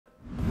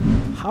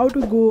How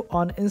to go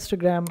on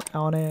Instagram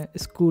on a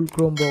school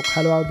Chromebook.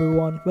 Hello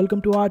everyone,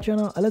 welcome to our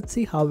channel. Let's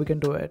see how we can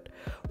do it.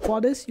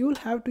 For this you'll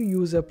have to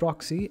use a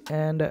proxy,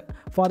 and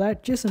for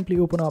that just simply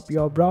open up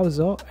your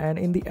browser and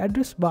in the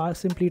address bar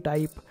simply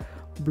type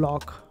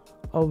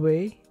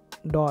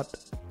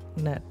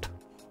blockaway.net,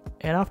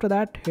 and after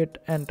that hit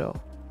enter.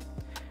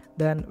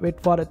 Then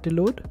wait for it to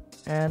load,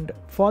 and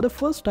for the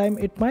first time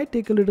it might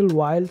take a little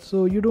while,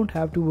 so you don't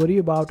have to worry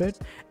about it,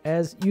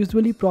 as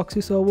usually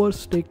proxy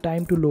servers take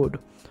time to load.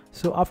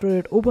 So after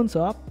it opens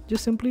up,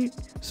 just simply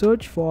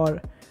search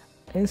for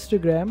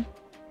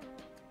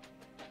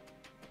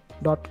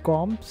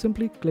instagram.com,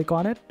 simply click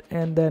on it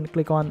and then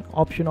click on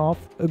option of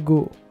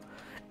go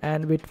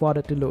and wait for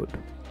it to load.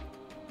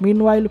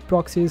 Meanwhile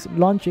proxy is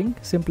launching,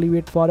 simply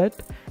wait for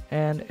it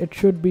and it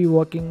should be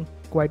working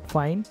quite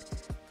fine.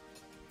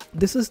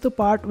 This is the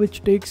part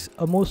which takes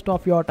most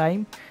of your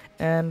time,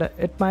 and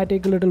it might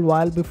take a little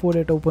while before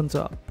it opens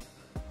up.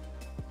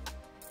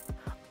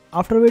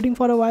 After waiting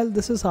for a while,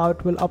 this is how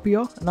it will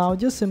appear. Now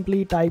just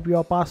simply type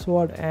your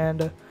password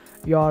and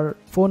your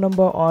phone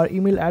number or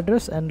email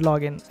address and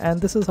log in, and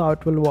this is how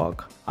it will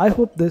work. I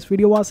hope this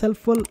video was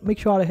helpful. Make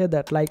sure to hit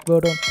that like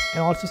button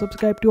and also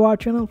subscribe to our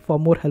channel for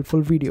more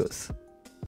helpful videos.